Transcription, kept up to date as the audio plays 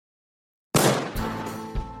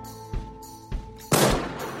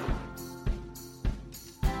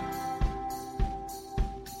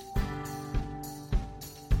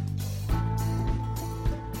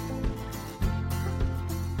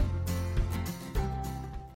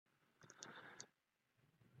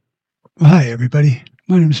Well, hi, everybody.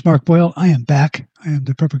 My name is Mark Boyle. I am back. I am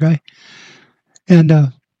the prepper guy. And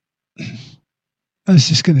I was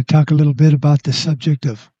just going to talk a little bit about the subject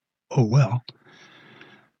of, oh, well.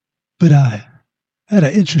 But I had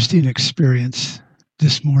an interesting experience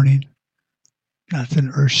this morning.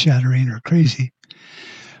 Nothing earth shattering or crazy.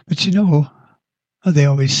 But you know, they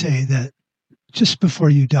always say that just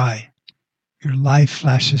before you die, your life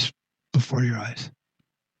flashes before your eyes.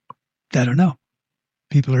 I don't know.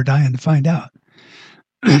 People are dying to find out.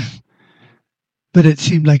 But it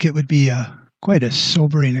seemed like it would be quite a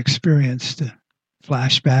sobering experience to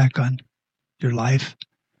flash back on your life.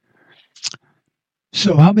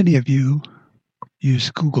 So how many of you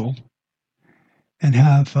use Google and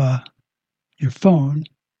have your phone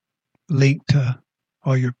linked to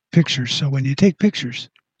all your pictures? So when you take pictures,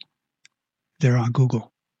 they're on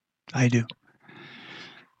Google. I do.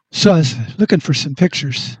 So I was looking for some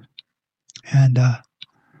pictures and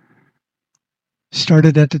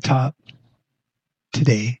started at the top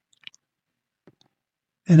today.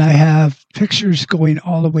 And I have pictures going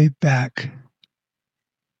all the way back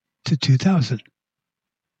to 2000.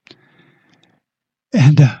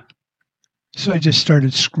 And so I just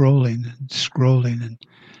started scrolling,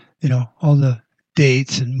 and, all the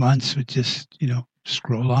dates and months would just,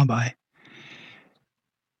 scroll on by.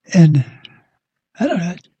 And I don't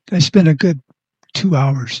know, I spent a good 2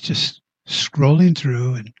 hours just scrolling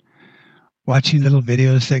through and watching little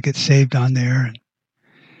videos that get saved on there.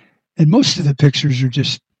 And most of the pictures are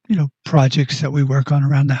just, projects that we work on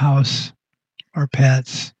around the house, our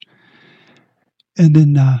pets. And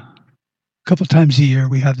then a couple times a year,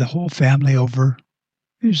 we have the whole family over.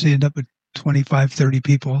 We usually end up with 25, 30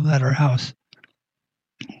 people at our house.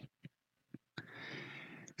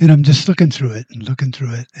 And I'm just looking through it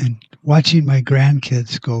and watching my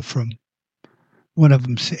grandkids go from one of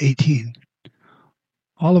them's 18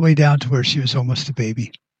 all the way down to where she was almost a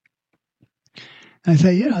baby. And I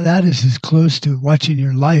thought, that is as close to watching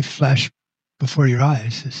your life flash before your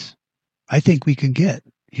eyes as I think we can get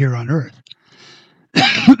here on Earth.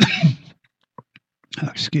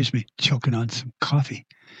 Excuse me, choking on some coffee.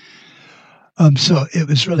 So it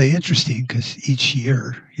was really interesting because each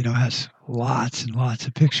year, has lots and lots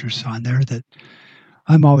of pictures on there that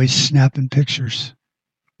I'm always snapping pictures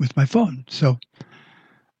with my phone. So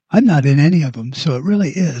I'm not in any of them. So it really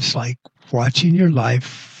is like watching your life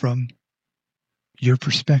from your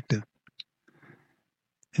perspective.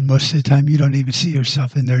 And most of the time you don't even see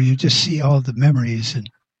yourself in there. You just see all the memories and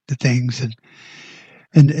the things.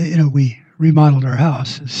 And we remodeled our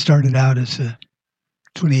house. It started out as a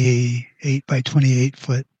 28 by 28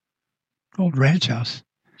 foot old ranch house.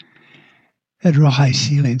 Had real high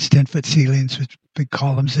ceilings, 10-foot ceilings with big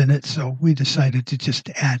columns in it. So we decided to just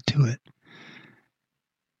add to it.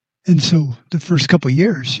 And so the first couple of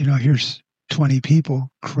years, here's 20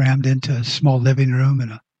 people crammed into a small living room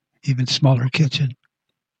and a even smaller kitchen.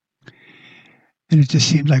 And it just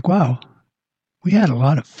seemed like, wow, we had a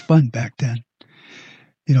lot of fun back then.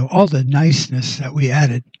 All the niceness that we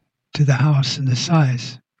added to the house and the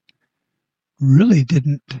size really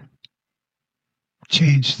didn't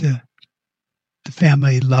change the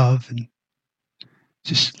family love and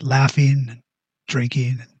just laughing and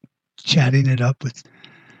drinking and chatting it up with,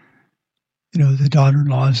 the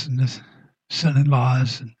daughter-in-laws and the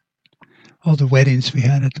son-in-laws and all the weddings we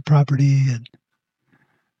had at the property. And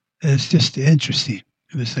it's just interesting.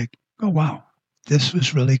 It was like, oh, wow, this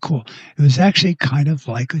was really cool. It was actually kind of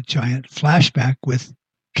like a giant flashback with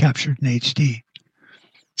captured in HD.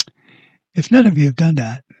 If none of you have done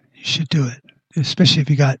that, you should do it, especially if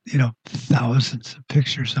you got, thousands of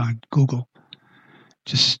pictures on Google.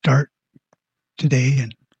 Just start today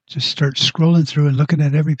and just start scrolling through and looking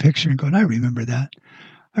at every picture and going, I remember that.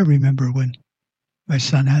 I remember when my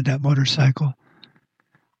son had that motorcycle.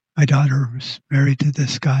 My daughter was married to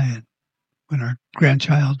this guy, and when our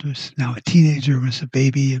grandchild was now a teenager, was a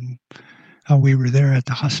baby, and how we were there at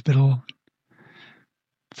the hospital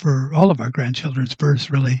for all of our grandchildren's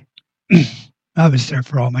births, really. I was there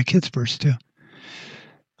for all my kids' births, too.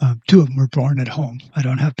 2 of them were born at home. I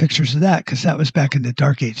don't have pictures of that because that was back in the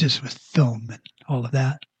dark ages with film and all of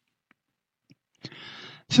that.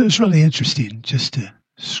 So it was really interesting just to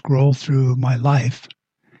scroll through my life,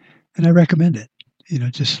 and I recommend it.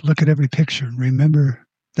 Just look at every picture and remember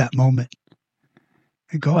that moment.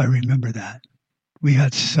 And go, I remember that. We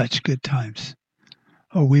had such good times.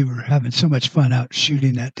 Oh, we were having so much fun out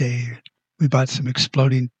shooting that day. We bought some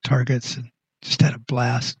exploding targets and just had a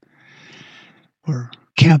blast. Or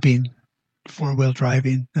camping, 4-wheel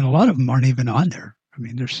driving, and a lot of them aren't even on there. I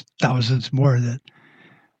mean, there's thousands more that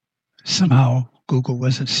somehow Google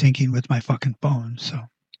wasn't syncing with my fucking phone. So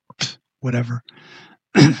whatever.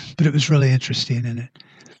 But it was really interesting, and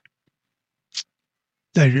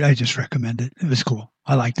I just recommend it. It was cool.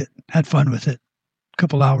 I liked it. Had fun with it. A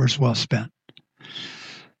couple hours well spent.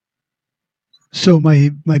 So my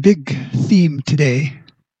big theme today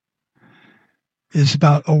is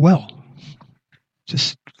about oh well.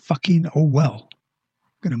 Just fucking oh well.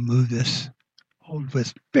 I'm going to move this.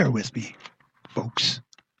 Bear with me, folks.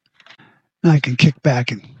 Now I can kick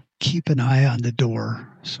back and keep an eye on the door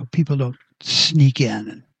so people don't sneak in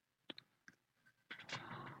and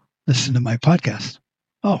listen to my podcast.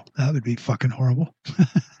 Oh, that would be fucking horrible.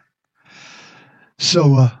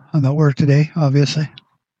 So I'm at work today, obviously.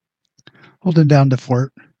 Holding down the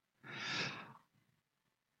fort.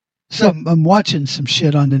 So I'm watching some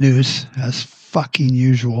shit on the news, as fucking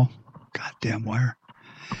usual. Goddamn wire.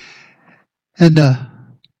 And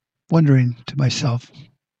wondering to myself,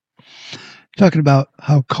 talking about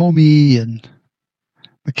how Comey and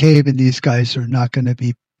McCabe and these guys are not going to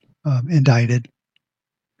be indicted.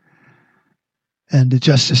 And the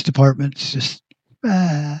Justice Department's just,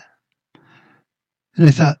 And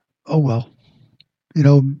I thought, oh, well, you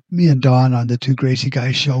know, me and Don on the Two Gracie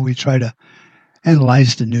Guys show, we try to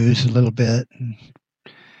analyze the news a little bit. And,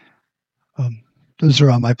 those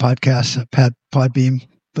are on my podcast, Podbeam,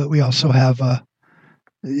 but we also have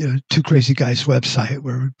Two Crazy Guys website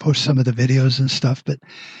where we post some of the videos and stuff. But,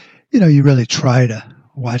 you know, you really try to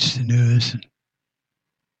watch the news and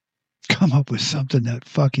come up with something that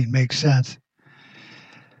fucking makes sense.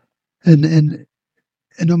 And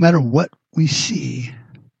no matter what we see,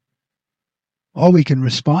 all we can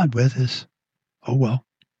respond with is, oh, well.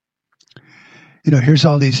 You know, here's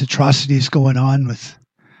all these atrocities going on with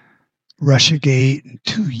Russiagate and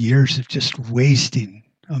 2 years of just wasting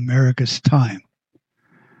America's time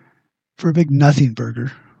for a big nothing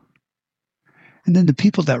burger. And then the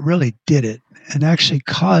people that really did it and actually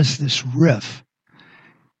caused this rift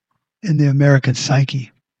in the American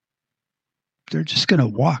psyche, they're just going to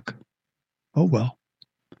walk. Oh, well,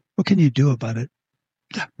 what can you do about it?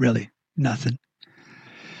 Really, nothing.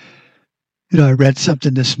 You know, I read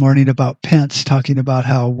something this morning about Pence talking about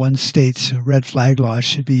how one state's red flag laws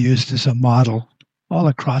should be used as a model all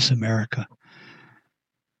across America,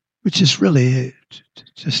 which is really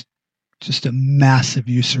just a massive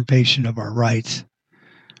usurpation of our rights,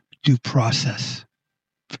 due process,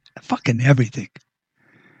 fucking everything.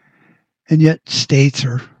 And yet states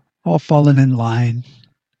are all falling in line.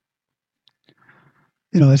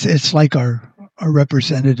 You know, it's like our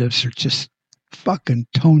representatives are just fucking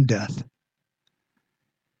tone deaf.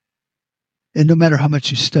 And no matter how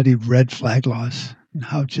much you study red flag laws and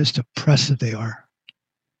how just oppressive they are,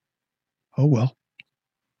 oh well,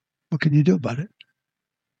 what can you do about it?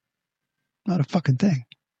 Not a fucking thing.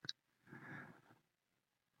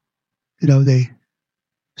 You know, they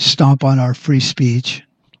stomp on our free speech,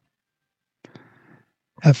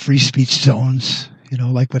 have free speech zones, you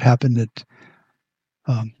know, like what happened at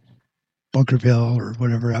Bunkerville or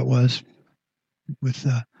whatever that was with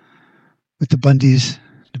the Bundys,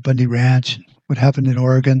 the Bundy Ranch, and what happened in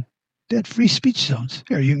Oregon. They had free speech zones.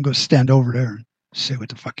 Here, you can go stand over there and say what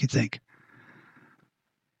the fuck you think.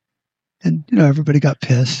 And, you know, everybody got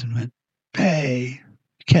pissed and went, hey,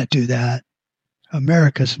 you can't do that.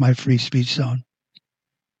 America's my free speech zone.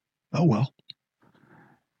 Oh, well.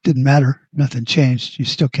 Didn't matter. Nothing changed. You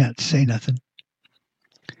still can't say nothing.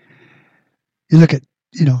 You look at,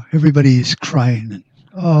 you know, everybody's crying and,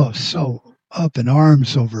 oh, so up in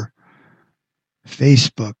arms over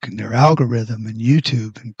Facebook and their algorithm and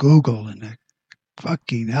YouTube and Google and the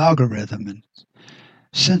fucking algorithm and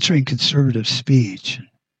censoring conservative speech.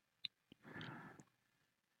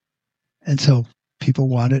 And so people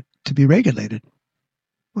want it to be regulated.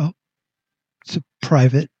 Well, it's a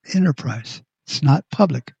private enterprise. It's not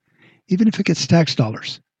public, even if it gets tax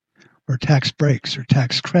dollars or tax breaks or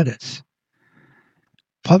tax credits.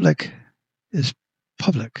 Public is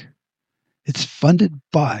public. It's funded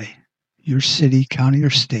by your city, county,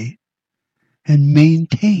 or state and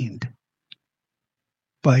maintained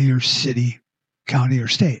by your city, county, or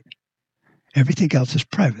state. Everything else is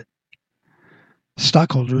private.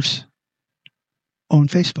 Stockholders own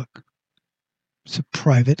Facebook. It's a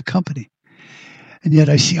private company. And yet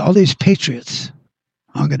I see all these patriots.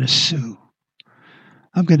 I'm going to sue.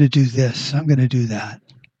 I'm going to do this. I'm going to do that.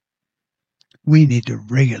 We need to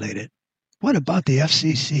regulate it. What about the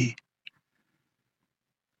FCC?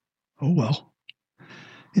 Oh, well.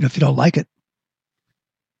 You know, if you don't like it,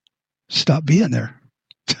 stop being there.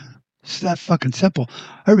 It's that fucking simple.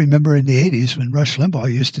 I remember in the 80s when Rush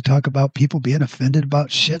Limbaugh used to talk about people being offended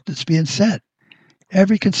about shit that's being said.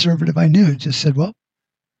 Every conservative I knew just said, well,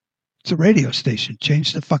 it's a radio station.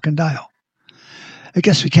 Change the fucking dial. I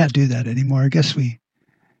guess we can't do that anymore. I guess we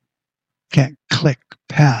can't click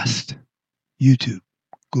past YouTube,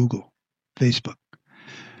 Google, Facebook.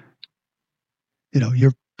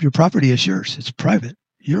 Your property is yours. It's private.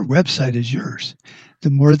 Your website is yours. The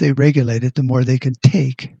more they regulate it, the more they can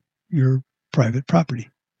take your private property.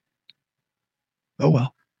 Oh,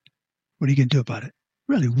 well, what are you going to do about it?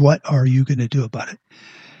 Really, what are you going to do about it?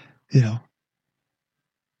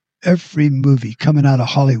 Every movie coming out of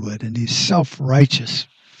Hollywood and these self-righteous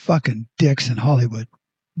fucking dicks in Hollywood,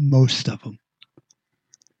 most of them,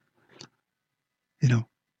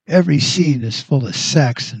 every scene is full of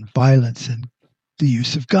sex and violence and the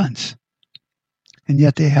use of guns. And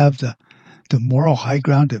yet they have the moral high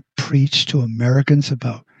ground to preach to Americans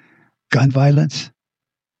about gun violence,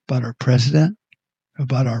 about our president,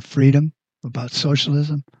 about our freedom, about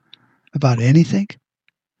socialism, about anything,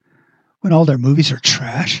 when all their movies are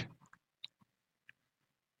trash.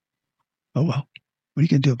 Oh, well, what are you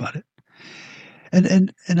going to do about it?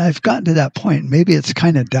 And I've gotten to that point. Maybe it's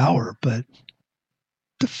kind of dour, but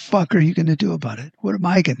the fuck are you going to do about it? What am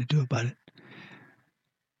I going to do about it?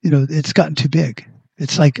 It's gotten too big.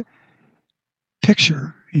 It's like,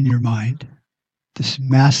 picture in your mind this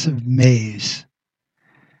massive maze.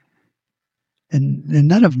 And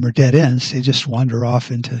none of them are dead ends. They just wander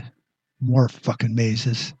off into more fucking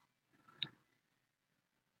mazes.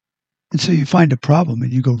 And so you find a problem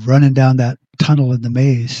and you go running down that tunnel in the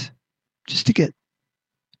maze just to get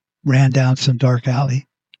ran down some dark alley.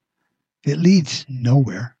 It leads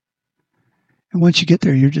nowhere. And once you get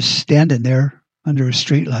there, you're just standing there under a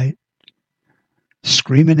streetlight,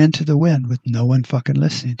 screaming into the wind with no one fucking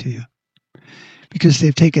listening to you. Because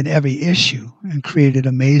they've taken every issue and created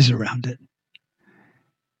a maze around it.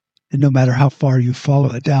 And no matter how far you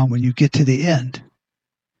follow it down, when you get to the end,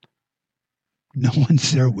 no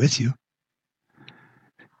one's there with you.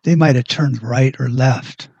 They might have turned right or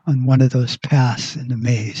left on one of those paths in the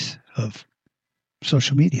maze of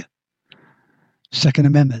social media. Second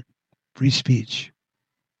Amendment, free speech,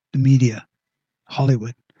 the media,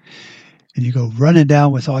 Hollywood. And you go running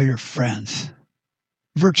down with all your friends,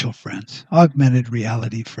 virtual friends, augmented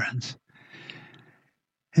reality friends.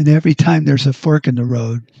 And every time there's a fork in the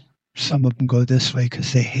road, some of them go this way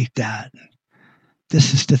because they hate that.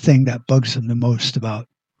 This is the thing that bugs them the most about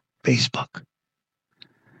Facebook.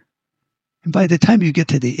 And by the time you get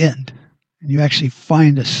to the end, and you actually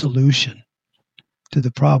find a solution to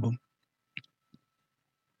the problem,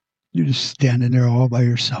 you're just standing there all by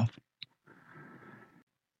yourself.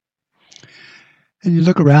 And you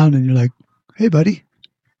look around and you're like, hey, buddy,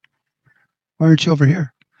 why aren't you over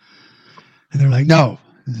here? And they're like, no,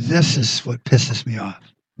 this is what pisses me off.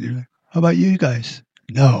 And you're like, how about you guys?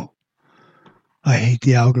 No, I hate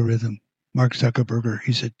the algorithm. Mark Zuckerberg,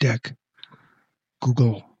 he's a dick.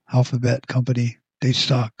 Google, Alphabet company, they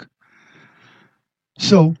suck.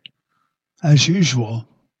 So, as usual,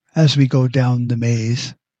 as we go down the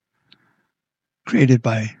maze created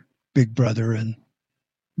by Big Brother and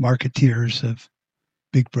marketeers of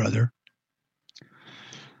Big Brother,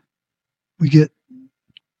 we get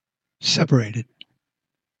separated,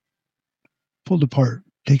 pulled apart,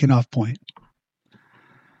 taken off point.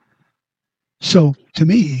 So, to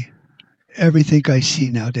me, everything I see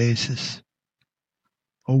nowadays is,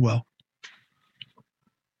 oh, well,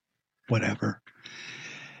 whatever.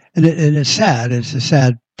 And it's sad. It's a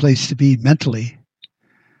sad place to be mentally,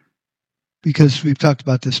 because we've talked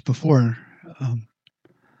about this before.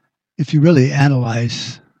 If you really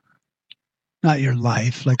analyze, not your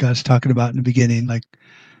life, like I was talking about in the beginning, like,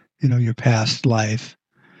 your past life,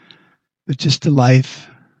 but just the life,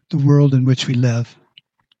 the world in which we live,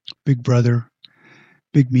 Big Brother,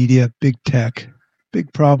 big media, big tech,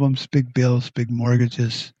 big problems, big bills, big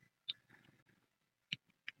mortgages.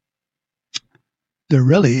 There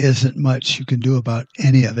really isn't much you can do about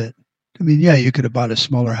any of it. I mean, yeah, you could have bought a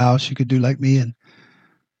smaller house. You could do like me and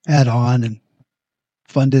add on and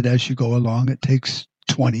fund it as you go along. It takes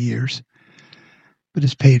 20 years, but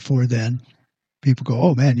it's paid for then. People go,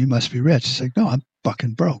 oh man, you must be rich. It's like, no, I'm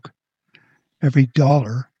fucking broke. Every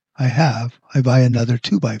dollar I have, I buy another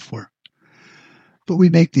 2x4. But we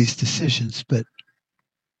make these decisions, but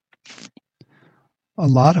a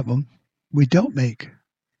lot of them we don't make.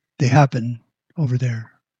 They happen over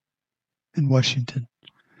there in Washington.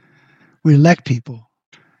 We elect people.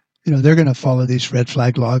 They're going to follow these red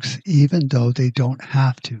flag laws even though they don't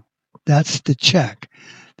have to. That's the check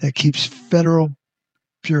that keeps federal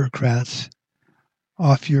bureaucrats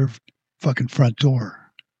off your fucking front door.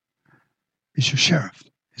 Is your sheriff.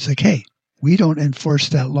 It's like, hey, we don't enforce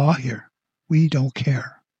that law here. We don't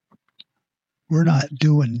care. We're not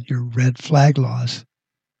doing your red flag laws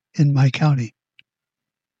in my county.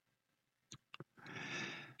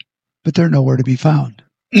 but they're nowhere to be found.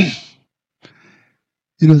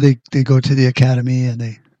 They go to the academy and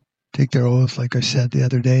they take their oath, like I said the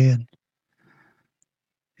other day, and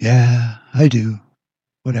yeah, I do,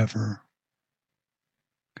 whatever.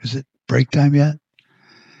 Is it break time yet?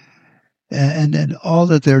 And then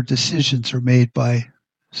all of their decisions are made by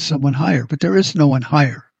someone higher, but there is no one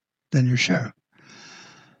higher than your sheriff.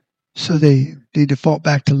 So they default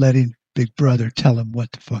back to letting Big Brother tell them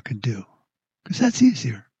what to fucking do, because that's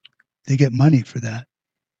easier. They get money for that.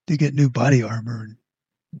 They get new body armor and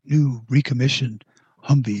new recommissioned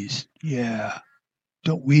Humvees. Yeah,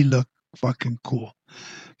 don't we look fucking cool?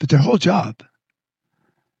 But their whole job,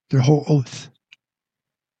 their whole oath,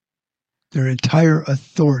 their entire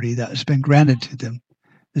authority that has been granted to them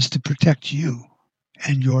is to protect you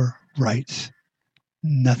and your rights,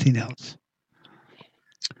 nothing else.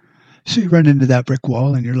 So you run into that brick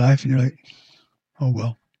wall in your life and you're like, oh,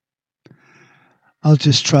 well, I'll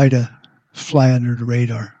just try to fly under the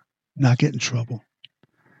radar, not get in trouble.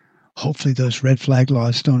 Hopefully those red flag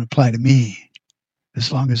laws don't apply to me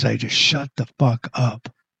as long as I just shut the fuck up.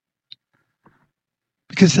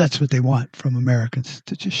 Because that's what they want from Americans,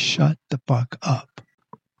 to just shut the fuck up.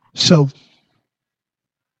 So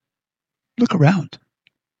look around.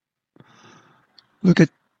 Look at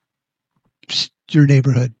your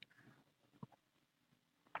neighborhood.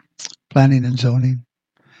 Planning and zoning,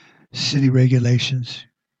 city regulations.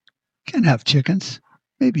 Can't have chickens.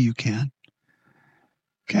 Maybe you can.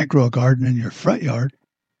 Can't grow a garden in your front yard.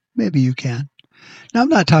 Maybe you can. Now, I'm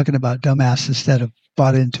not talking about dumbasses that have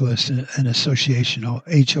bought into an association, or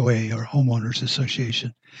HOA or homeowners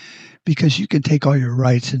association, because you can take all your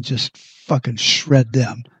rights and just fucking shred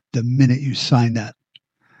them the minute you sign that.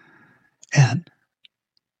 And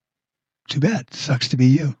too bad. Sucks to be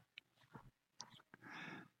you.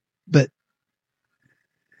 But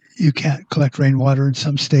you can't collect rainwater in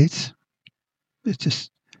some states. It's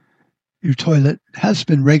just your toilet has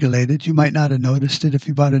been regulated. You might not have noticed it if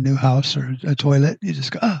you bought a new house or a toilet. You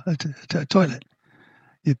just go, a toilet.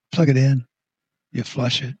 You plug it in, you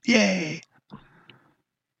flush it. Yay!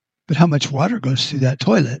 But how much water goes through that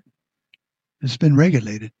toilet has been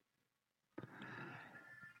regulated.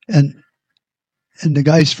 And the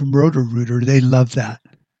guys from Roto-Rooter, they love that.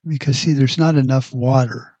 Because, see, there's not enough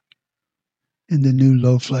water in the new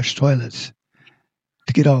low-flush toilets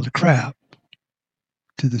to get all the crap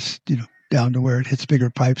to this, down to where it hits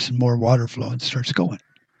bigger pipes and more water flow and starts going.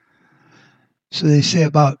 So they say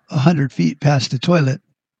about 100 feet past the toilet,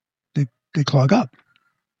 they clog up.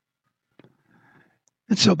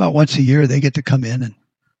 And so about once a year, they get to come in and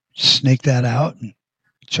snake that out and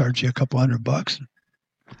charge you a couple $100.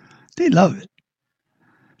 They love it.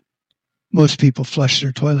 Most people flush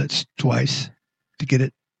their toilets twice to get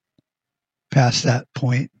it past that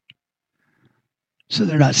point. So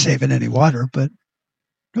they're not saving any water, but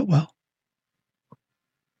oh well.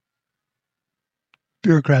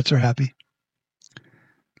 Bureaucrats are happy.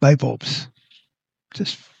 Light bulbs.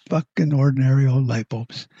 Just fucking ordinary old light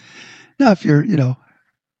bulbs. Now, if you're,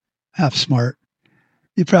 half smart,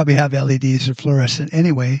 you probably have LEDs or fluorescent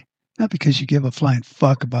anyway, not because you give a flying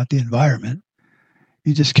fuck about the environment.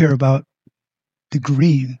 You just care about the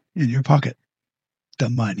green in your pocket, the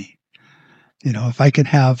money. If I could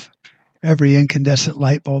have every incandescent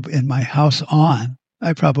light bulb in my house on,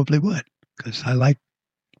 I probably would, because I like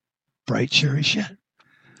bright, cheery shit.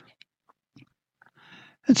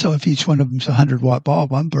 And so if each one of them's a 100-watt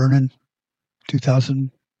bulb, I'm burning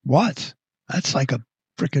 2,000 watts. That's like a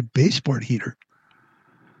frickin' baseboard heater.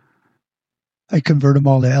 I convert them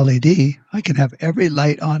all to LED. I can have every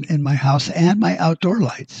light on in my house and my outdoor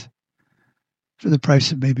lights for the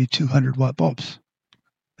price of maybe 200-watt bulbs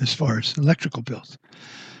as far as electrical bills.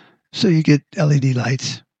 So you get LED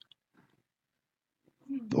lights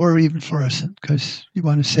or even fluorescent because you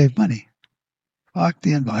want to save money. Fuck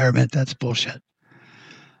the environment. That's bullshit.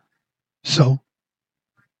 So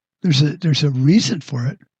there's a reason for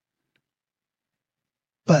it,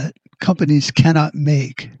 but companies cannot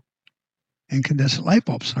make incandescent light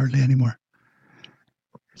bulbs hardly anymore.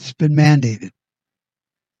 It's been mandated.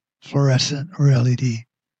 Fluorescent or LED.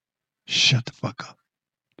 Shut the fuck up.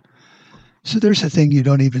 So there's a thing you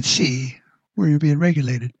don't even see where you're being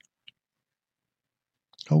regulated.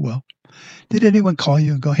 Oh well. Did anyone call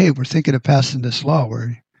you and go, hey, we're thinking of passing this law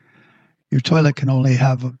where your toilet can only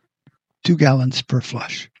have 2 gallons per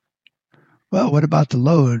flush? Well, what about the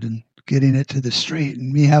load and getting it to the street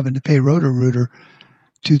and me having to pay Roto-Rooter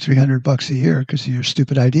 $200-300 a year because of your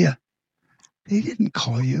stupid idea? They didn't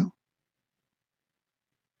call you.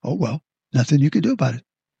 Oh well, nothing you can do about it.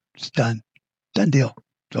 It's done. Done deal.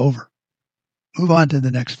 It's over. Move on to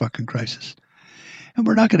the next fucking crisis. And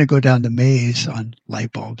we're not going to go down the maze on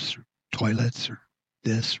light bulbs or toilets or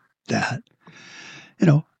this, or that. You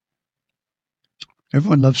know,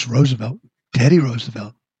 everyone loves Roosevelt, Teddy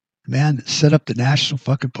Roosevelt, the man that set up the national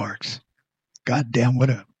fucking parks. God damn, what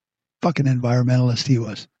a fucking environmentalist he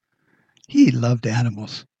was. He loved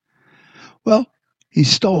animals. Well, he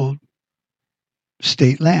stole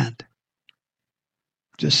state land.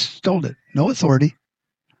 Just stole it. No authority.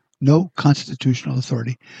 No constitutional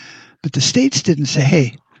authority. But the states didn't say,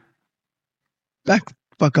 hey, back the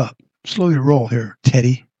fuck up. Slow your roll here,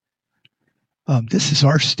 Teddy. This is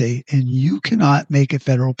our state, and you cannot make a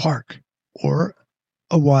federal park or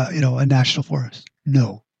a national forest.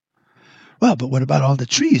 No. Well, but what about all the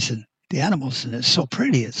trees and the animals? And it's so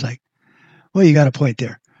pretty. It's like, well, you got a point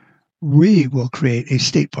there. We will create a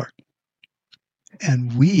state park,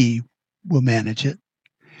 and we will manage it,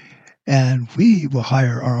 and we will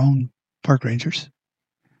hire our own park rangers,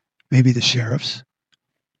 maybe the sheriffs,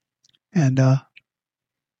 and don't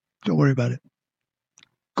worry about it.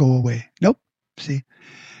 Go away. Nope. See,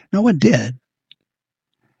 no one did.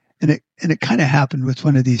 And it kind of happened with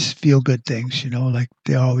one of these feel-good things, like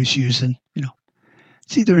they're always using,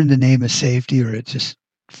 it's either in the name of safety or it just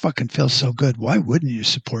fucking feels so good. Why wouldn't you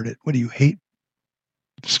support it? What do you hate?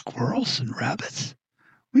 Squirrels and rabbits?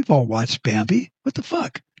 We've all watched Bambi. What the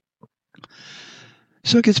fuck?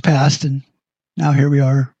 So it gets passed, and now here we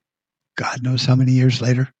are, God knows how many years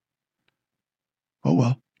later. Oh,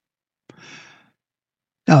 well.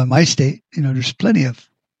 Now, in my state, there's plenty of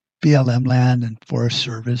BLM land and Forest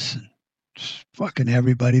Service and fucking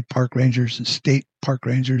everybody, park rangers and state park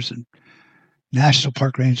rangers and national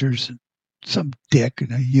park rangers and some dick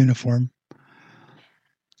in a uniform.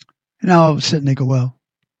 And now all of a sudden they go, well,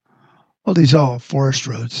 these are all forest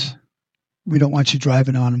roads. We don't want you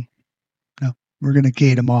driving on them. No, we're going to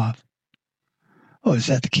gate them off. Oh, is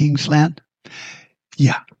that the king's land?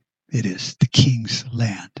 Yeah, it is the king's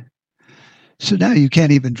land. So now you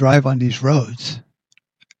can't even drive on these roads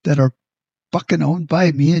that are fucking owned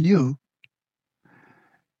by me and you.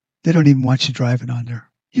 They don't even want you driving on there.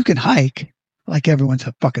 You can hike, like everyone's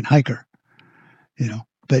a fucking hiker,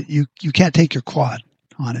 but you can't take your quad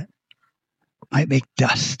on it. Might make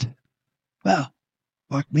dust. Well,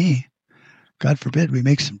 fuck me. God forbid we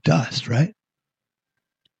make some dust, right?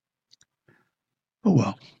 Oh,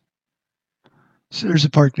 well. So there's a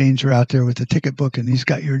park ranger out there with a ticket book, and he's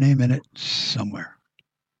got your name in it somewhere.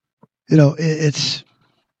 It's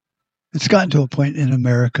gotten to a point in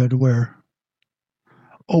America to where,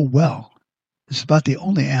 oh, well, it's about the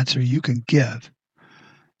only answer you can give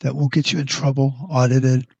that won't get you in trouble,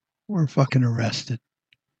 audited, or fucking arrested.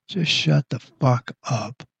 Just shut the fuck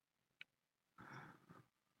up.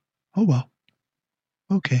 Oh, well.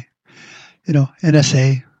 Okay.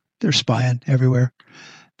 NSA, they're spying everywhere.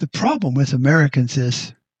 The problem with Americans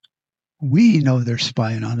is we know they're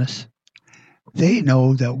spying on us. They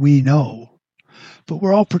know that we know, but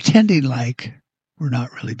we're all pretending like we're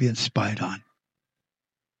not really being spied on.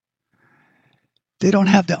 They don't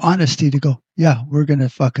have the honesty to go, yeah, we're going to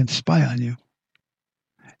fucking spy on you.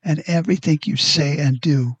 And everything you say and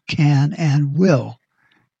do can and will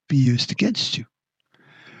be used against you.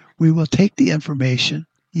 We will take the information,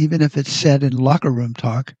 even if it's said in locker room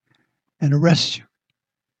talk, and arrest you.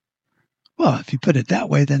 Well, if you put it that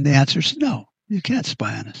way, then the answer is no. You can't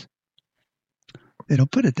spy on us. They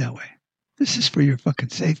don't put it that way. This is for your fucking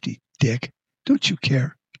safety, dick. Don't you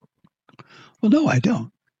care? Well, no, I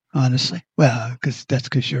don't, honestly. Well, that's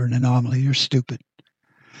because you're an anomaly. You're stupid.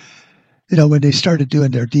 When they started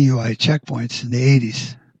doing their DUI checkpoints in the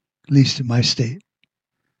 80s, at least in my state,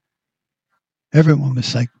 everyone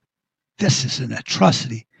was like, this is an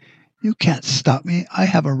atrocity. You can't stop me. I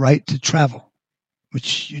have a right to travel,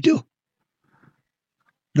 which you do.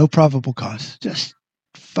 No probable cause. Just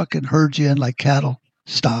fucking herd you in like cattle.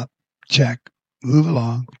 Stop, check, move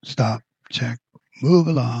along, stop, check, move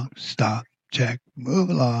along, stop, check, move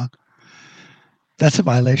along. That's a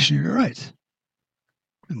violation of your rights.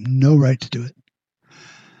 No right to do it.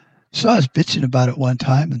 So I was bitching about it one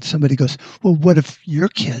time, and somebody goes, well, what if your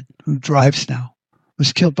kid who drives now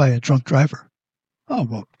was killed by a drunk driver? Oh,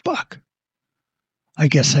 well, fuck. I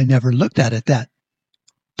guess I never looked at it that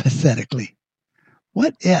pathetically.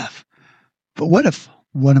 What if? But what if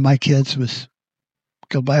one of my kids was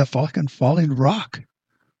killed by a fucking falling rock,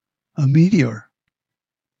 a meteor,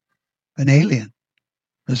 an alien,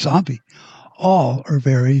 a zombie? All are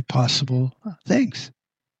very possible things.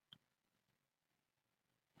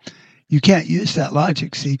 You can't use that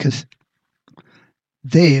logic, see, because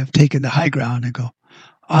they have taken the high ground and go,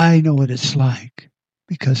 I know what it's like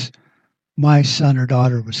because my son or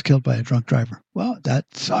daughter was killed by a drunk driver. Well, that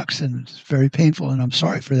sucks and it's very painful, and I'm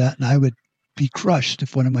sorry for that. And I would be crushed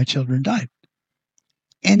if one of my children died.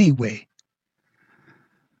 Anyway,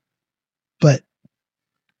 but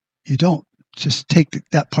you don't just take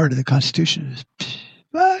that part of the Constitution and just,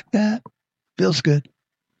 fuck that. Feels good.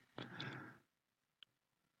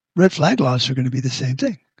 Red flag laws are going to be the same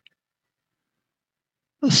thing.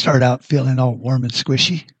 They'll start out feeling all warm and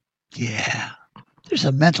squishy. Yeah, there's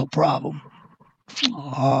a mental problem.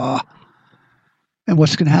 Aww. And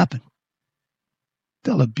what's going to happen?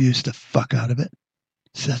 They'll abuse the fuck out of it.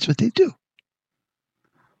 So that's what they do.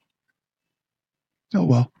 Oh,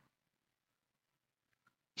 well.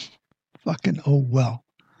 Fucking oh, well.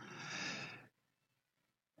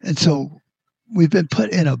 And so we've been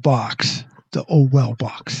put in a box, the oh, well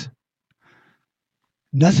box.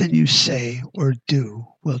 Nothing you say or do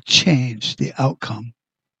will change the outcome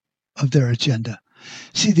of their agenda.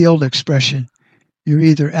 See the old expression, you're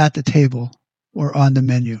either at the table or on the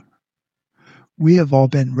menu. We have all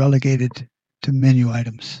been relegated to menu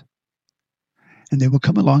items. And they will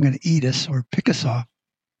come along and eat us or pick us off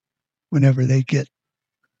whenever they get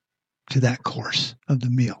to that course of the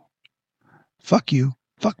meal. Fuck you,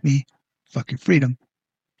 fuck me, fuck your freedom,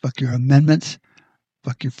 fuck your amendments,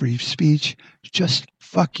 fuck your free speech, just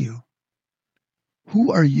fuck you.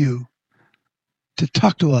 Who are you to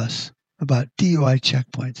talk to us about DUI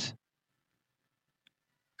checkpoints,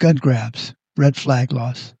 gun grabs, red flag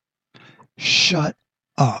laws? Shut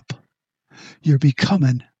up. You're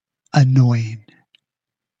becoming annoying.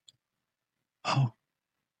 Oh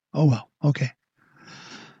well, okay.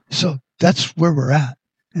 So that's where we're at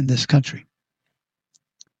in this country.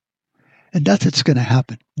 And nothing's going to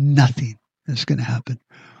happen. Nothing is going to happen.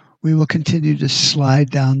 We will continue to slide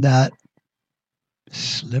down that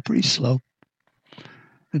slippery slope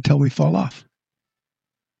until we fall off.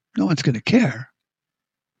 No one's going to care.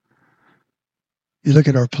 You look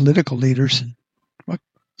at our political leaders, and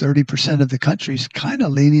 30% of the country's kind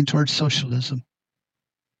of leaning towards socialism.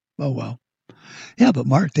 Oh, well. Yeah, but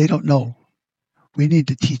Mark, they don't know. We need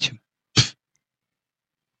to teach them.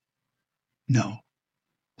 No,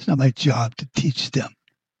 it's not my job to teach them.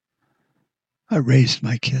 I raised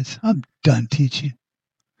my kids. I'm done teaching.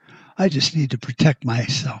 I just need to protect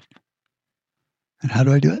myself. And how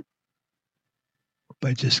do I do it?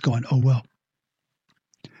 By just going, oh, well.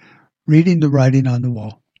 Reading the writing on the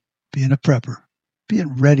wall. Being a prepper.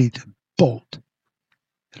 Being ready to bolt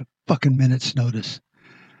at a fucking minute's notice.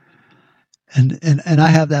 And I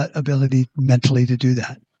have that ability mentally to do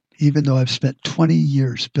that, even though I've spent 20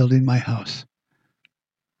 years building my house.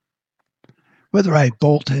 Whether I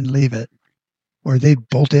bolt and leave it, or they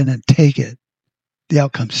bolt in and take it, the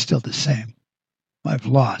outcome's still the same. I've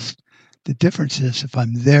lost. The difference is if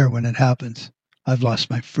I'm there when it happens, I've lost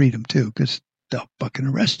my freedom too, because they'll fucking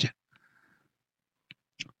arrest you.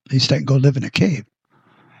 At least I can go live in a cave.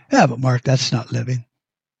 Yeah, but Mark, that's not living.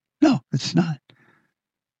 No, it's not.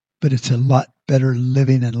 But it's a lot better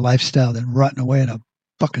living and lifestyle than rotting away in a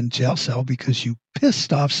fucking jail cell because you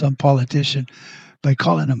pissed off some politician by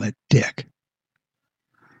calling him a dick.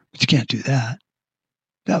 But you can't do that.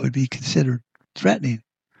 That would be considered threatening.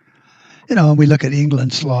 You know, and we look at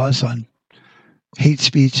England's laws on hate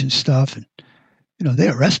speech and stuff, and, you know, they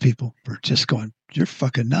arrest people for just going, you're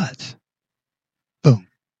fucking nuts. Boom.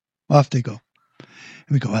 Off they go. And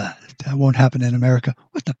we go, that won't happen in America.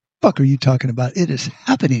 What the fuck are you talking about? It is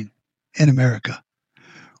happening in America.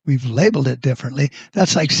 We've labeled it differently.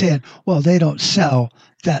 That's like saying, well, they don't sell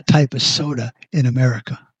that type of soda in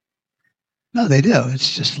America. No, they do.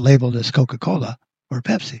 It's just labeled as Coca-Cola or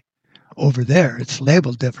Pepsi. Over there, it's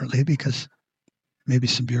labeled differently because maybe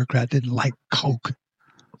some bureaucrat didn't like Coke.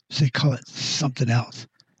 So they call it something else.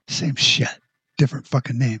 Same shit. Different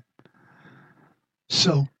fucking name.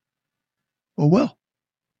 So, oh well.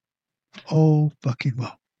 Oh fucking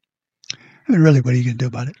well. I mean, really, what are you going to do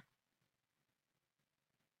about it?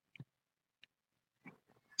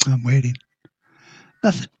 I'm waiting.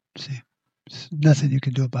 Nothing. See, there's nothing you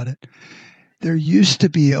can do about it. There used to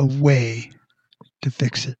be a way to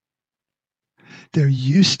fix it. There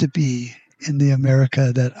used to be in the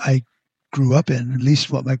America that I grew up in, at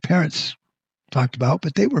least what my parents talked about,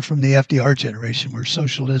 but they were from the FDR generation where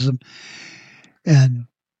socialism and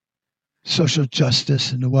social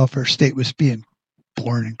justice and the welfare state was being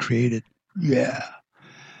born and created. Yeah.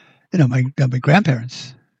 You know, my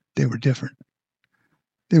grandparents, they were different.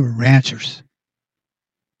 They were ranchers.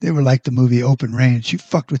 They were like the movie Open Range. You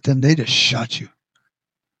fucked with them, they just shot you.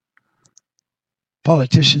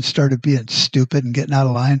 Politicians started being stupid and getting out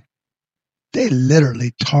of line. They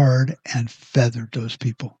literally tarred and feathered those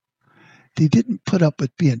people. They didn't put up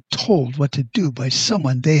with being told what to do by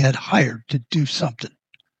someone they had hired to do something.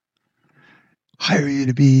 Hire you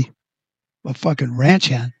to be a fucking ranch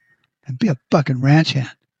hand and be a fucking ranch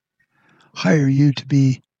hand. Hire you to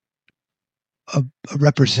be a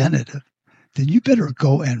representative. Then you better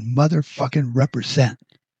go and motherfucking represent.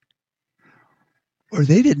 Or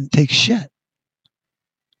they didn't take shit.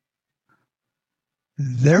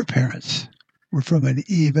 Their parents were from an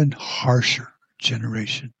even harsher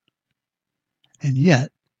generation. And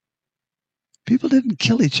yet, people didn't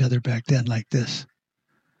kill each other back then like this.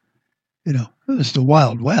 You know, it was the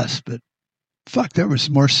Wild West, but fuck, there was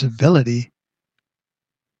more civility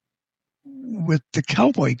with the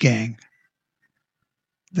cowboy gang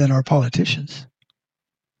than our politicians.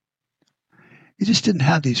 You just didn't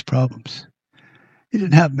have these problems. You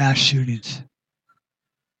didn't have mass shootings.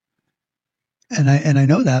 And I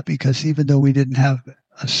know that because even though we didn't have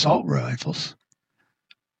assault rifles,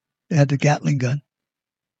 they had the Gatling gun.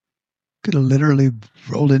 Could have literally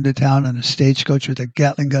rolled into town on a stagecoach with a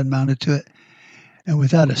Gatling gun mounted to it. And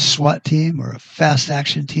without a SWAT team or a fast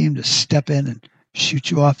action team to step in and shoot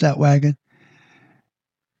you off that wagon,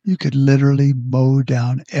 you could literally mow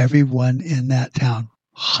down everyone in that town,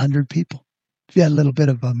 100 people. If you had a little bit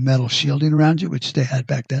of a metal shielding around you, which they had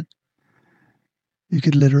back then, you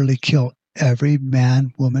could literally kill every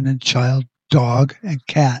man, woman, and child, dog, and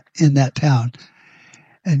cat in that town.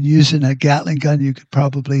 And using a Gatling gun, you could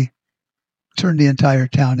probably turn the entire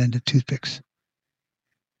town into toothpicks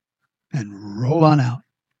and roll on out.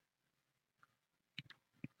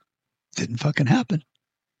 Didn't fucking happen.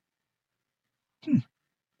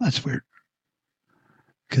 That's weird.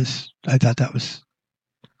 Because I thought that was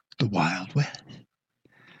the Wild West.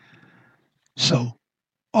 So,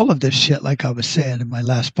 all of this shit, like I was saying in my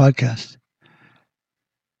last podcast,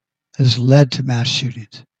 has led to mass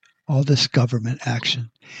shootings. All this government action.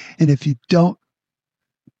 And if you don't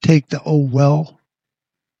take the oh well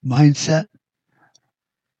mindset,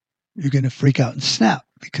 you're going to freak out and snap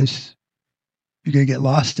because you're going to get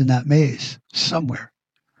lost in that maze somewhere.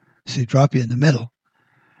 So they drop you in the middle,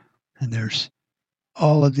 and there's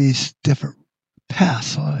all of these different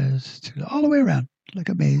paths all the way around, like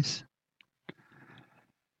a maze.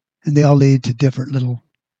 And they all lead to different little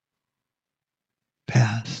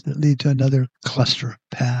paths that lead to another cluster of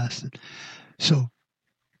paths. So,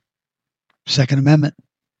 Second Amendment,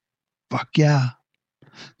 fuck yeah.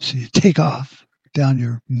 So you take off down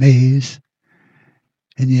your maze,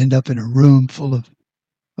 and you end up in a room full of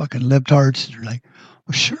fucking libtards. And you're like,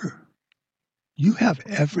 well, sure, you have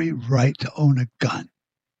every right to own a gun.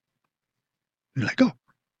 You're like, oh,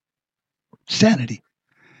 sanity.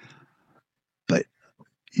 But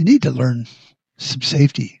you need to learn some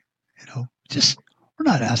safety, just, we're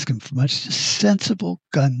not asking for much, just sensible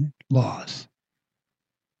gun laws.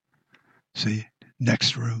 So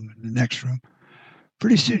next room, the next room.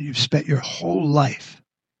 Pretty soon you've spent your whole life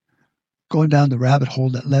going down the rabbit hole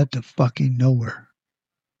that led to fucking nowhere.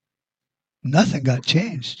 Nothing got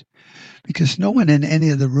changed because no one in any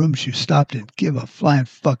of the rooms you stopped in give a flying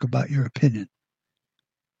fuck about your opinion.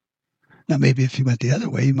 Now, maybe if you went the other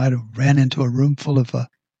way, you might have ran into a room full of the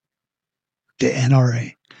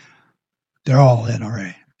NRA. They're all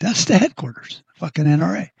NRA. That's the headquarters, fucking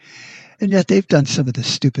NRA. And yet they've done some of the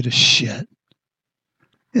stupidest shit.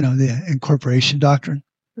 The incorporation doctrine.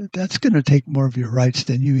 That's going to take more of your rights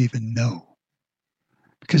than you even know.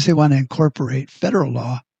 Because they want to incorporate federal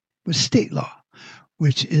law with state law,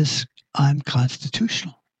 which is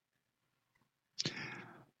unconstitutional.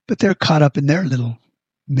 But they're caught up in their little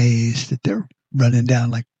maze that they're running down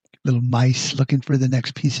like little mice looking for the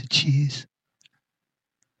next piece of cheese.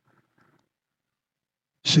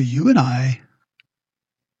 So you and I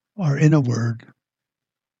are, in a word,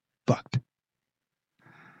 fucked.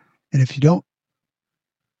 And if you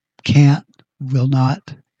can't, will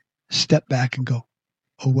not step back and go,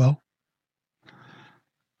 oh, well,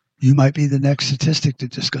 you might be the next statistic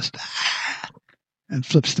that just goes, and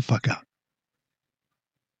flips the fuck out.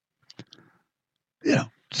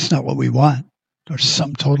 It's not what we want. Or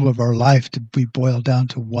sum total of our life to be boiled down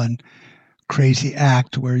to one crazy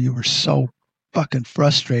act where you were so fucking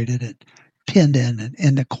frustrated and pinned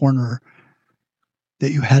in the corner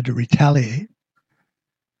that you had to retaliate.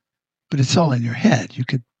 But it's all in your head. You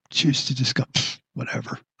could choose to just go,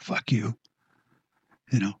 whatever, fuck you.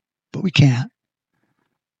 But we can't.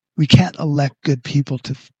 We can't elect good people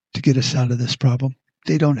to get us out of this problem.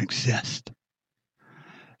 They don't exist.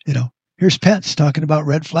 Here's Pence talking about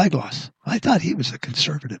red flag laws. I thought he was a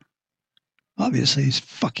conservative. Obviously, he's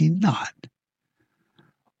fucking not.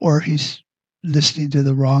 Or he's listening to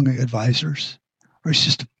the wrong advisors. Or he's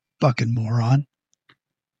just a fucking moron.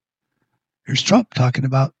 Here's Trump talking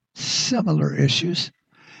about similar issues.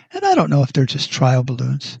 And I don't know if they're just trial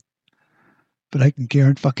balloons, but I can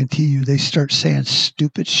guarantee you they start saying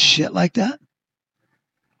stupid shit like that.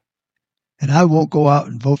 And I won't go out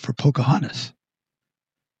and vote for Pocahontas.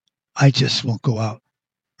 I just won't go out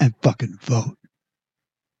and fucking vote.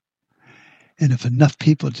 And if enough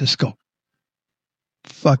people just go,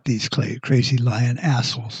 fuck these crazy lying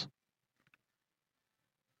assholes,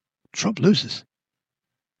 Trump loses.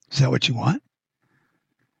 Is that what you want?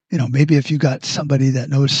 You know, maybe if you got somebody that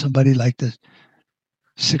knows somebody like the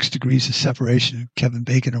 6 Degrees of Separation, Kevin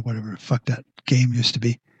Bacon or whatever the fuck that game used to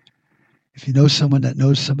be. If you know someone that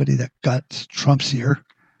knows somebody that got Trump's ear,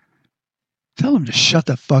 tell him to shut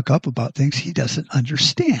the fuck up about things he doesn't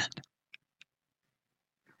understand.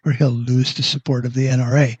 Or he'll lose the support of the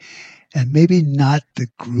NRA. And maybe not the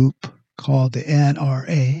group called the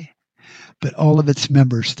NRA, but all of its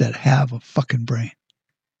members that have a fucking brain.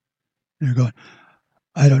 They're going,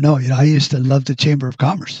 I don't know. You know, I used to love the Chamber of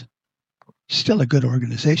Commerce. Still a good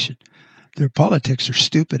organization. Their politics are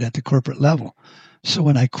stupid at the corporate level. So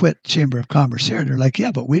when I quit Chamber of Commerce here, they're like,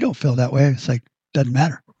 yeah, but we don't feel that way. It's like, doesn't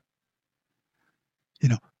matter. You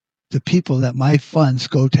know, the people that my funds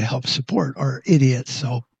go to help support are idiots.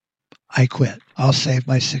 So I quit. I'll save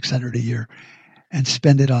my $600 a year and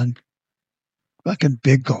spend it on fucking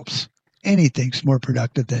big gulps. Anything's more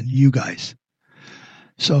productive than you guys.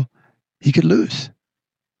 So he could lose.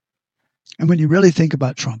 And when you really think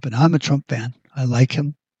about Trump, and I'm a Trump fan, I like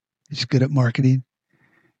him. He's good at marketing.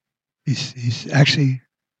 He's actually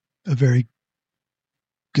a very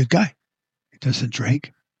good guy. He doesn't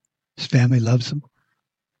drink. His family loves him.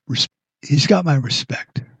 He's got my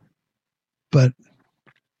respect. But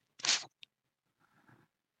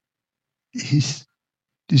he's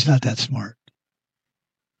not that smart.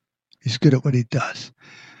 He's good at what he does.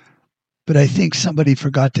 But I think somebody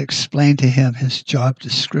forgot to explain to him his job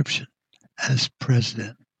description as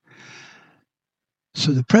president.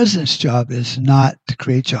 So the president's job is not to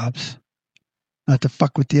create jobs, not to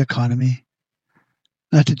fuck with the economy,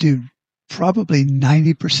 not to do probably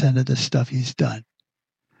 90% of the stuff he's done.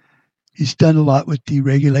 He's done a lot with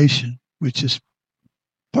deregulation, which is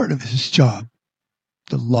part of his job,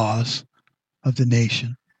 the laws of the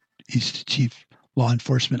nation. He's the chief law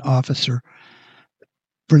enforcement officer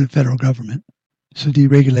for the federal government. So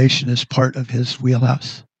deregulation is part of his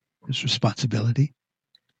wheelhouse, his responsibility.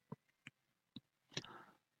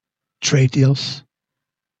 Trade deals,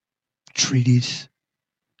 treaties,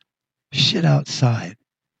 shit outside.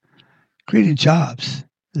 Creating jobs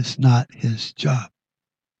is not his job.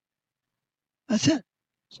 That's it.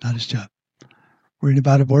 It's not his job. Worried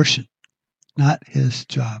about abortion, not his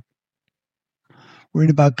job. Worried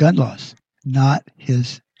about gun laws, not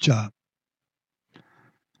his job.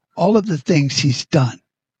 All of the things he's done,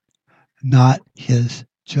 not his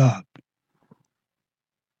job.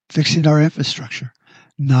 Fixing our infrastructure,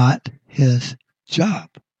 not his job.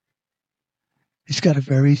 He's got a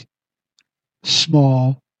very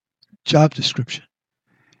small job description.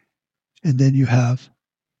 And then you have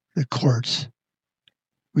the courts,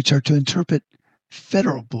 which are to interpret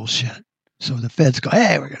federal bullshit. So the feds go,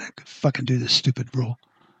 hey, we're going to fucking do this stupid rule.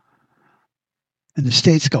 And the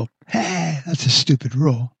states go, hey, that's a stupid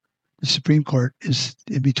rule. The Supreme Court is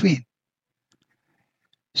in between.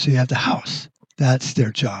 So you have the House. That's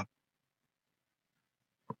their job.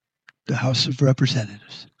 The House of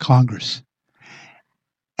Representatives, Congress,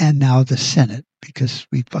 and now the Senate, because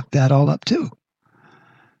we fucked that all up too.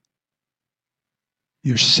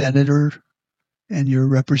 Your senator and your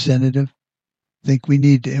representative think we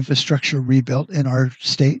need the infrastructure rebuilt in our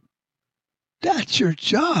state? That's your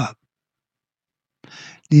job.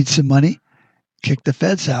 Need some money? Kick the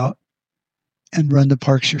feds out and run the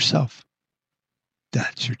parks yourself.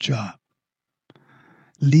 That's your job.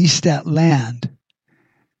 Lease that land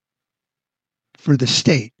for the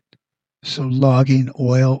state. So logging,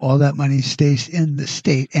 oil, all that money stays in the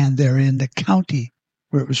state and they're in the county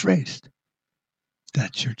where it was raised.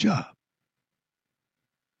 That's your job.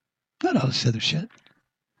 Not all this other shit.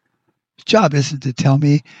 His job isn't to tell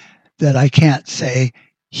me that I can't say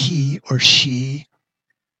he or she,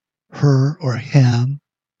 her or him,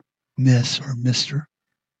 miss or mister.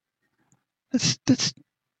 That's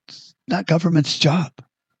not government's job.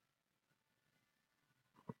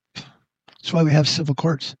 That's why we have civil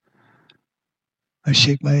courts. I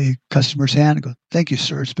shake my customer's hand and go, thank you,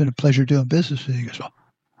 sir. It's been a pleasure doing business with you. He goes, well,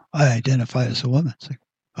 I identify as a woman. It's like,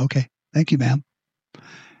 okay, thank you, ma'am.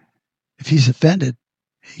 If he's offended,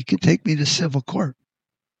 he can take me to civil court.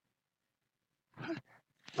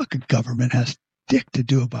 Fucking government has dick to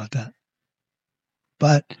do about that.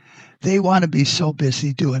 But they want to be so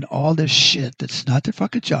busy doing all this shit that's not their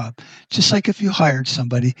fucking job. Just like if you hired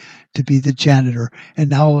somebody to be the janitor and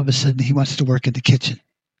now all of a sudden he wants to work in the kitchen.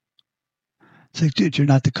 It's like, dude, you're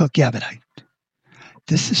not the cook. Yeah, but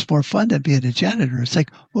this is more fun than being a janitor. It's like,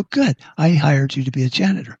 well, good. I hired you to be a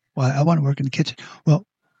janitor. Well, I want to work in the kitchen. Well,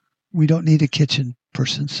 we don't need a kitchen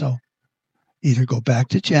person, so either go back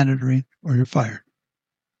to janitoring or you're fired.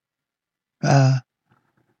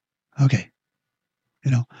 Okay.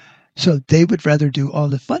 So they would rather do all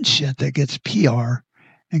the fun shit that gets PR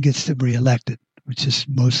and gets them reelected, which is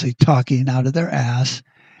mostly talking out of their ass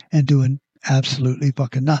and doing absolutely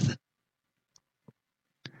fucking nothing.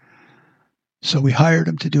 So we hired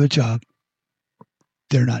them to do a job.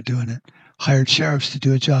 They're not doing it. Hired sheriffs to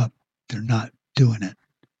do a job. They're not doing it.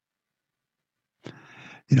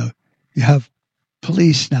 You have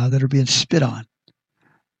police now that are being spit on,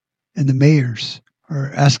 and the mayors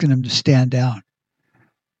are asking them to stand down.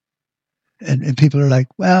 And people are like,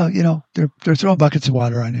 well, they're throwing buckets of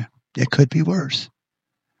water on you. It could be worse.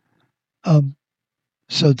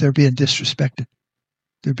 So they're being disrespected.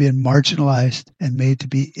 They're being marginalized and made to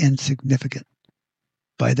be insignificant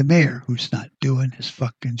by the mayor who's not doing his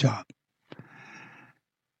fucking job.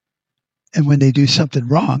 And when they do something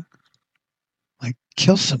wrong, like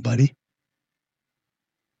kill somebody,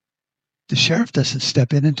 the sheriff doesn't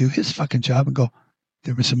step in and do his fucking job and go,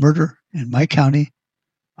 there was a murder in my county.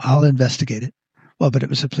 I'll investigate it. Well, but it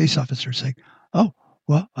was a police officer. It's like, oh,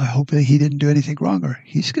 well, I hope that he didn't do anything wrong or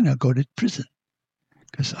he's going to go to prison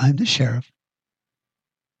because I'm the sheriff.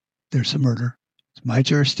 There's a murder. It's my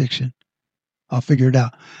jurisdiction. I'll figure it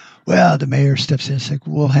out. Well, the mayor steps in. It's like,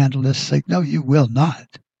 we'll handle this. It's like, no, you will not.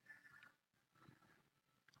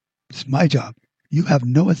 It's my job. You have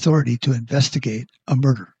no authority to investigate a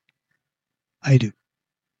murder. I do.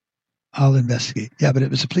 I'll investigate. Yeah, but it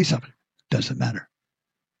was a police officer. Doesn't matter.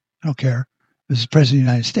 I don't care. This is the President of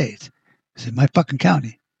the United States. It's in my fucking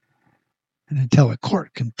county. And until a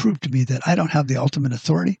court can prove to me that I don't have the ultimate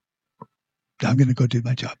authority, I'm going to go do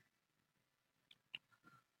my job.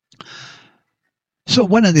 So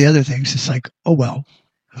one of the other things is like, oh, well,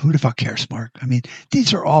 who the fuck cares, Mark? I mean,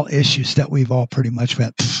 these are all issues that we've all pretty much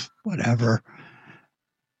went, whatever,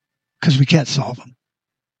 because we can't solve them.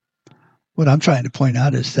 What I'm trying to point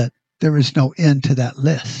out is that there is no end to that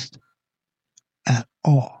list at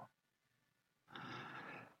all.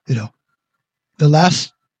 The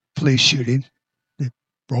last police shooting, they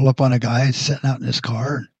roll up on a guy sitting out in his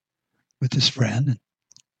car with his friend, and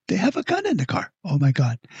they have a gun in the car. Oh, my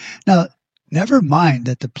God. Now, never mind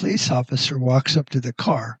that the police officer walks up to the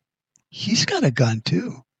car. He's got a gun,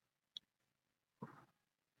 too.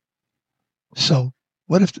 So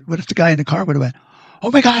what if the guy in the car would have went, oh,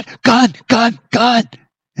 my God, gun, gun, gun,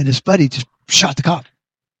 and his buddy just shot the cop?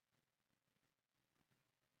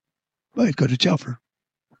 Well, he'd go to jail for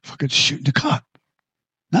fucking shooting the cop.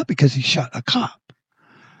 Not because he shot a cop,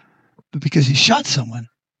 but because he shot someone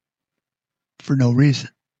for no reason.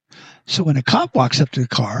 So when a cop walks up to the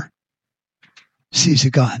car, sees a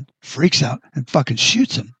gun, freaks out, and fucking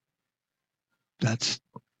shoots him, that's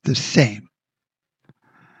the same.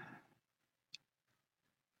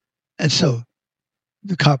 And so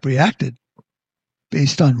the cop reacted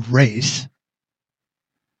based on race,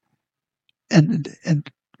 and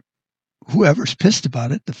whoever's pissed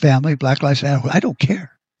about it, the family, Black Lives Matter, I don't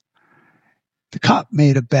care. The cop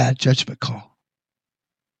made a bad judgment call.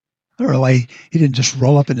 I don't know why he didn't just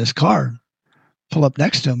roll up in his car and pull up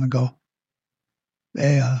next to him and go,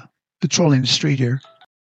 hey, patrolling the street here.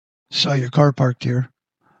 Saw your car parked here.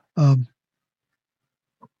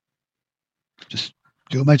 Just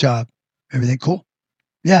doing my job. Everything cool?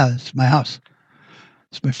 Yeah, it's my house.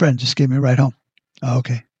 It's my friend. Just gave me a ride home. Oh,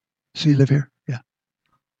 okay. So you live here? Yeah.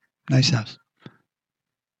 Nice house.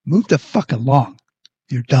 Move the fuck along.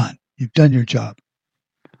 You're done. You've done your job.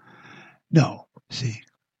 No, see,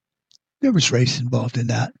 there was race involved in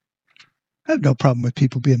that. I have no problem with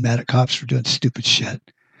people being mad at cops for doing stupid shit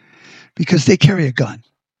because they carry a gun.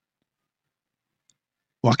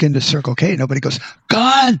 Walk into Circle K, nobody goes,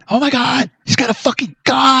 gun! Oh my God, he's got a fucking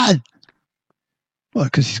gun! Well,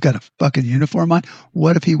 because he's got a fucking uniform on.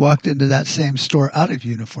 What if he walked into that same store out of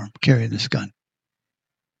uniform carrying this gun?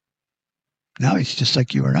 Now he's just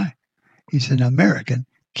like you or I. He's an American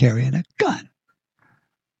carrying a gun.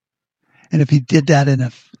 And if he did that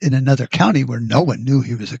in another county where no one knew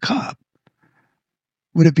he was a cop,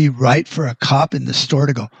 would it be right for a cop in the store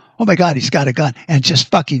to go, oh my God, he's got a gun, and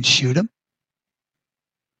just fucking shoot him?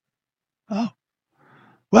 Oh,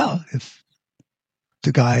 well, if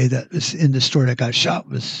the guy that was in the store that got shot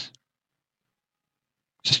was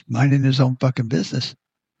just minding his own fucking business,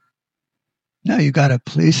 Now you got a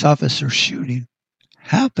police officer shooting,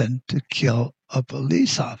 happened to kill a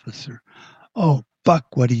police officer. Oh, Buck,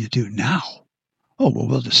 what do you do now? Oh, well,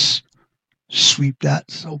 we'll just sweep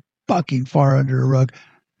that so fucking far under the rug.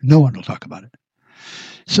 No one will talk about it.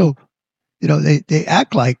 So, they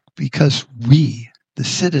act like because we, the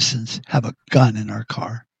citizens, have a gun in our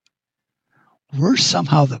car, we're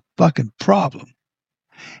somehow the fucking problem.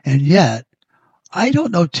 And yet, I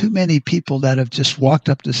don't know too many people that have just walked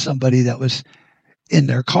up to somebody that was in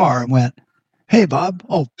their car and went, hey, Bob,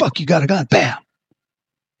 oh, fuck, you got a gun. Bam.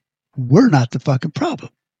 We're not the fucking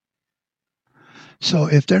problem. So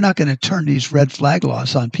if they're not going to turn these red flag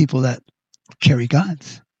laws on people that carry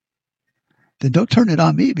guns, then don't turn it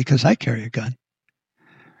on me because I carry a gun.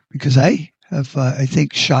 Because I have, I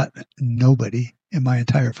think, shot nobody in my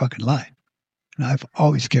entire fucking life. And I've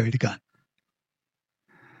always carried a gun.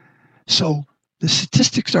 So the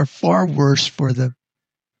statistics are far worse for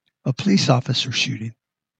a police officer shooting.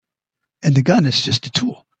 And the gun is just a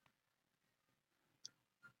tool.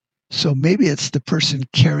 So maybe it's the person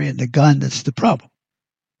carrying the gun that's the problem.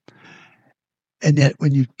 And yet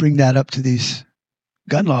when you bring that up to these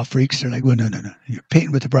gun law freaks, they're like, well, no. You're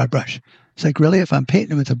painting with a broad brush. It's like, really? If I'm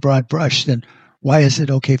painting with a broad brush, then why is it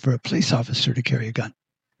okay for a police officer to carry a gun?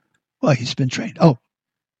 Well, he's been trained. Oh,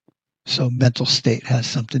 so mental state has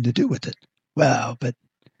something to do with it. Well, but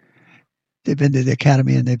they've been to the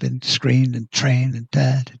academy and they've been screened and trained and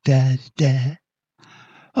da.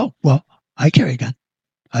 Oh, well, I carry a gun.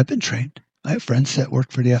 I've been trained. I have friends that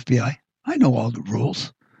work for the FBI. I know all the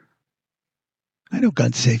rules. I know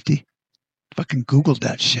gun safety. Fucking Googled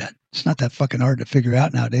that shit. It's not that fucking hard to figure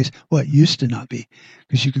out nowadays. Well, it used to not be,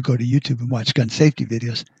 because you could go to YouTube and watch gun safety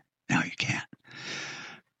videos. Now you can't,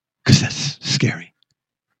 because that's scary.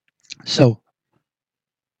 So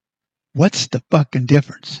what's the fucking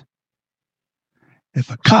difference? If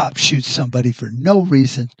a cop shoots somebody for no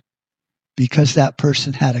reason because that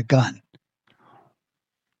person had a gun,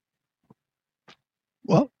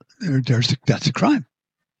 well, that's a crime.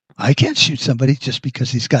 I can't shoot somebody just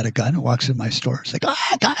because he's got a gun and walks in my store. It's like,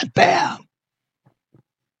 oh, God, bam.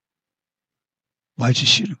 Why'd you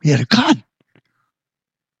shoot him? He had a gun.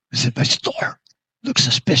 It's in my store. Looks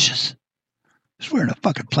suspicious. He's wearing a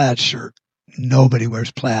fucking plaid shirt. Nobody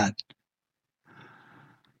wears plaid.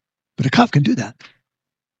 But a cop can do that.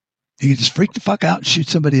 He can just freak the fuck out and shoot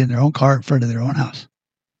somebody in their own car in front of their own house.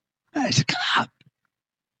 He's a cop.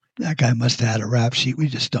 That guy must have had a rap sheet. We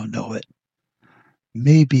just don't know it.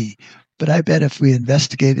 Maybe. But I bet if we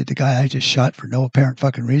investigated the guy I just shot for no apparent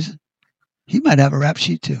fucking reason, he might have a rap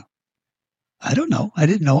sheet too. I don't know. I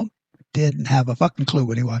didn't know him. Didn't have a fucking clue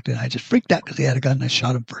when he walked in. I just freaked out because he had a gun and I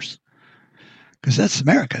shot him first. Because that's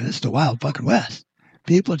America. That's the wild fucking West.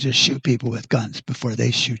 People just shoot people with guns before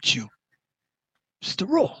they shoot you. It's the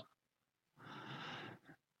rule.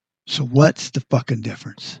 So what's the fucking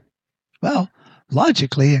difference? Well,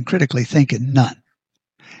 logically and critically thinking, none.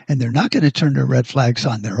 And they're not going to turn their red flags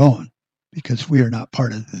on their own because we are not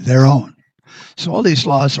part of their own. So all these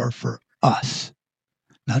laws are for us,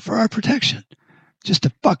 not for our protection, just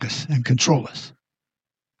to fuck us and control us.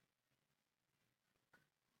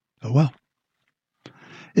 Oh, well.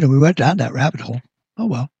 We went down that rabbit hole. Oh,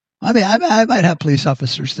 well. I mean, I might have police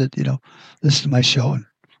officers that, listen to my show and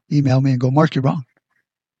email me and go, Mark, you're wrong.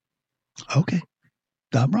 Okay.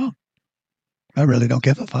 I'm wrong. I really don't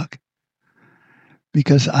give a fuck.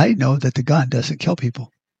 Because I know that the gun doesn't kill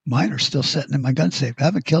people. Mine are still sitting in my gun safe. I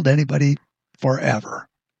haven't killed anybody forever.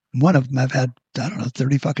 One of them I've had,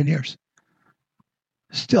 30 fucking years.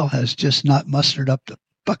 Still has just not mustered up the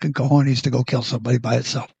fucking cojones to go kill somebody by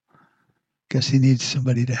itself. Guess he needs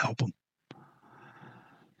somebody to help him.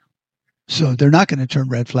 So they're not going to turn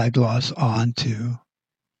red flag laws on to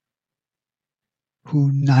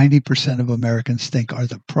who 90% of Americans think are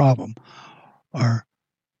the problem, are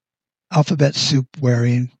alphabet soup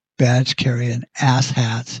wearing, badge carrying ass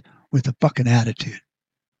hats with a fucking attitude.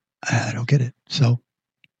 I don't get it. So,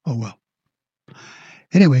 oh well.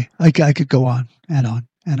 Anyway, I could go on and on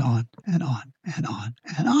and on and on and on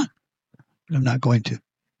and on. But I'm not going to.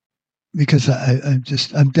 Because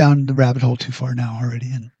I'm down the rabbit hole too far now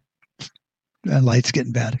already, and the light's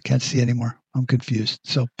getting bad. I can't see anymore. I'm confused.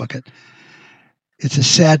 So fuck it. It's a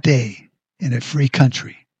sad day in a free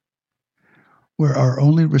country where our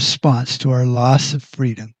only response to our loss of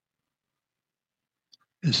freedom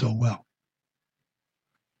is, oh well.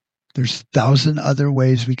 There's 1,000 other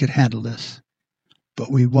ways we could handle this,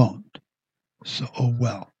 but we won't. So, oh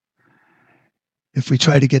well. If we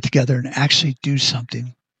try to get together and actually do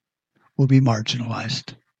something, we'll be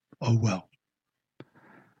marginalized. Oh well.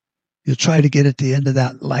 You'll try to get at the end of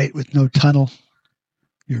that light with no tunnel,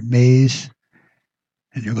 your maze,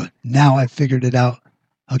 And you're going, now I've figured it out.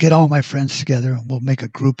 I'll get all my friends together and we'll make a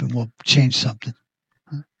group and we'll change something.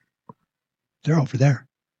 Huh? They're over there.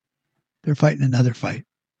 They're fighting another fight.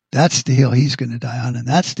 That's the hill he's going to die on, and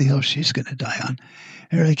that's the hill she's going to die on.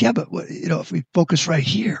 And you're like, yeah, but what, if we focus right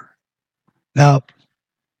here. Now,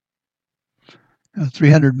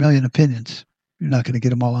 300 million opinions. You're not going to get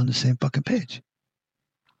them all on the same fucking page.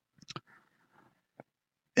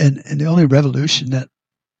 And the only revolution that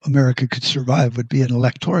America could survive would be an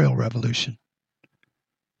electoral revolution.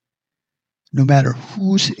 No matter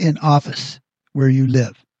who's in office where you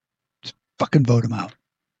live, just fucking vote them out.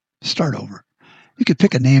 Start over. You could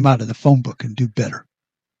pick a name out of the phone book and do better.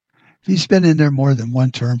 If he's been in there more than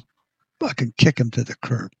one term, fucking kick him to the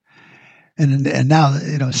curb. And now,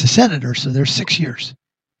 it's a senator, so there's 6 years.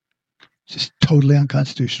 Just totally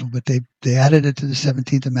unconstitutional, but they added it to the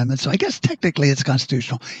 17th Amendment, so I guess technically it's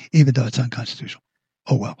constitutional, even though it's unconstitutional.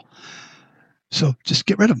 Oh, well. So just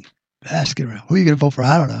get rid of him. Get rid of him. Who are you going to vote for?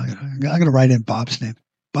 I don't know. I'm going to write in Bob's name.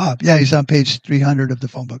 Bob. Yeah, he's on page 300 of the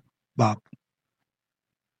phone book. Bob.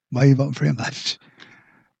 Why are you voting for him? It's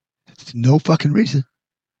no fucking reason.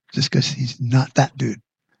 Just because he's not that dude.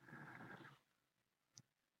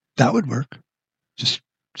 That would work. Just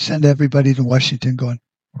send everybody to Washington going,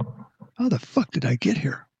 how the fuck did I get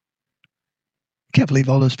here? I can't believe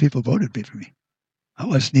all those people voted for me. I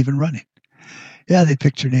wasn't even running. Yeah, they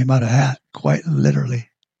picked your name out of a hat, quite literally.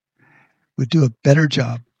 Would do a better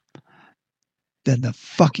job than the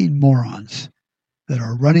fucking morons that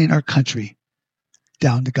are running our country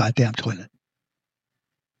down the goddamn toilet.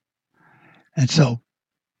 And so,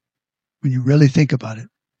 when you really think about it,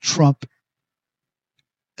 Trump,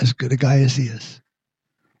 as good a guy as he is,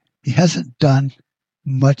 he hasn't done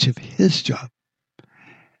much of his job.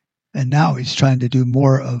 And now he's trying to do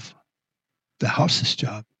more of the House's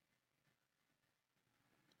job.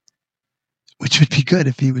 Which would be good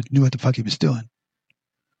if he knew what the fuck he was doing.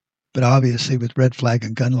 But obviously with red flag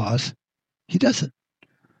and gun laws, he doesn't.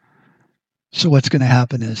 So what's going to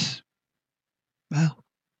happen is, well,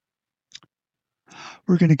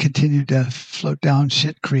 we're going to continue to float down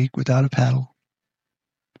shit creek without a paddle.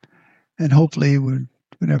 And hopefully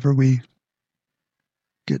whenever we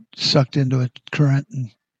get sucked into a current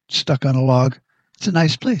and stuck on a log, it's a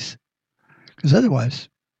nice place. Because otherwise,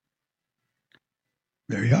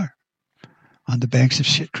 there you are, on the banks of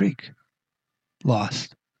shit creek,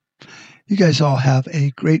 lost. You guys all have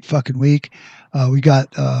a great fucking week. We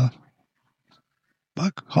got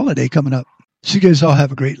holiday coming up. So you guys all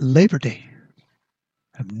have a great Labor Day.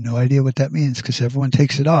 I have no idea what that means because everyone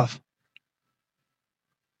takes it off.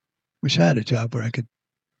 Wish I had a job where I could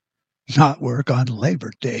not work on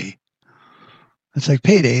Labor Day. It's like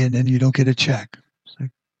payday and then you don't get a check. It's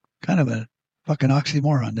like kind of a fucking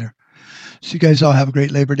oxymoron there. So you guys all have a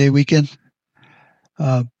great Labor Day weekend.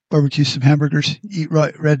 Barbecue some hamburgers, eat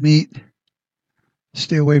red meat,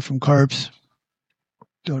 stay away from carbs,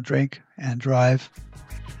 don't drink and drive.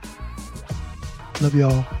 Love you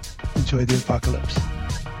all. Enjoy the apocalypse.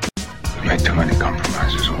 We made too many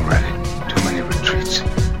compromises already. Too many retreats.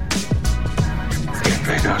 They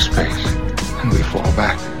invade our space, and we fall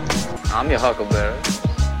back. I'm your huckleberry.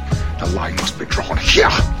 The line must be drawn here.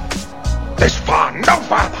 This far, no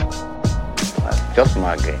farther. That's just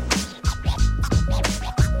my game.